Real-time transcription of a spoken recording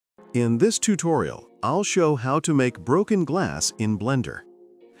In this tutorial, I'll show how to make broken glass in Blender.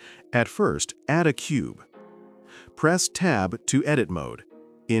 At first, add a cube. Press Tab to Edit Mode.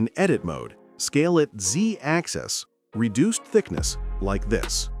 In Edit Mode, scale it Z-axis, reduced thickness, like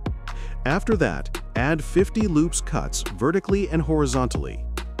this. After that, add 50 loops cuts vertically and horizontally.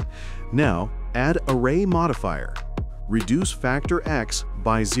 Now, add Array Modifier. Reduce factor X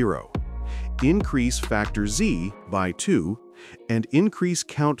by 0. Increase factor Z by 2, and increase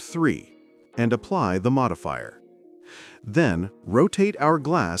count 3, and apply the modifier. Then, rotate our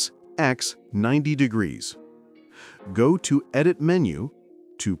glass X 90 degrees. Go to Edit menu,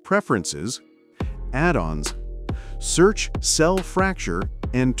 to Preferences, Add-ons, search Cell Fracture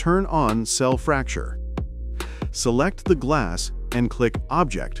and turn on Cell Fracture. Select the glass and click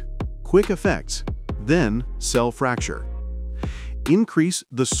Object, Quick Effects, then Cell Fracture. Increase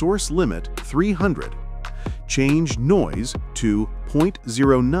the source limit 300. Change Noise to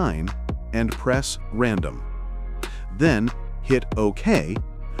 0.09 and press Random. Then hit OK.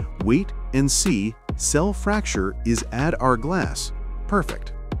 Wait and see Cell Fracture is at our glass.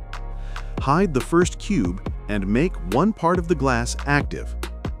 Perfect. Hide the first cube and make one part of the glass active.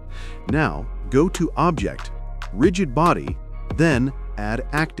 Now go to Object, Rigid Body, then add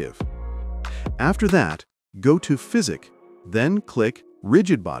Active. After that, go to Physics, then click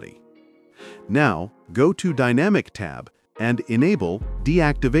Rigid Body. Now, go to Dynamic tab and enable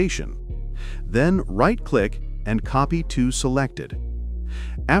Deactivation. Then right-click and copy to Selected.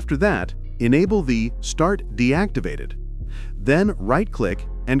 After that, enable the Start Deactivated. Then right-click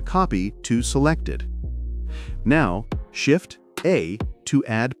and copy to Selected. Now, Shift-A to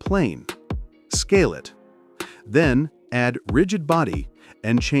add Plane. Scale it. Then add Rigid Body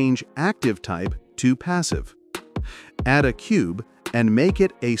and change Active Type to Passive. Add a cube and make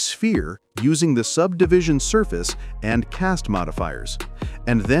it a sphere using the Subdivision Surface and Cast modifiers,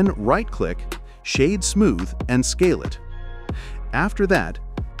 and then right-click, Shade Smooth, and scale it. After that,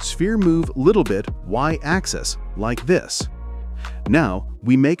 sphere move little bit Y-axis, like this. Now,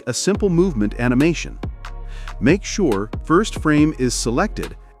 we make a simple movement animation. Make sure first frame is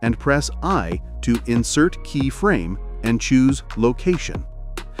selected and press I to insert keyframe and choose Location.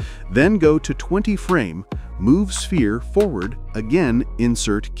 Then go to 20 frame, move sphere forward, again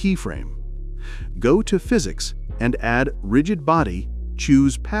insert keyframe. Go to Physics and add Rigid Body,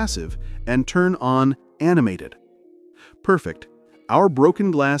 choose Passive, and turn on Animated. Perfect. Our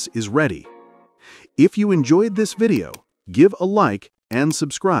broken glass is ready. If you enjoyed this video, give a like and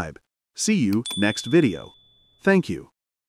subscribe. See you next video. Thank you.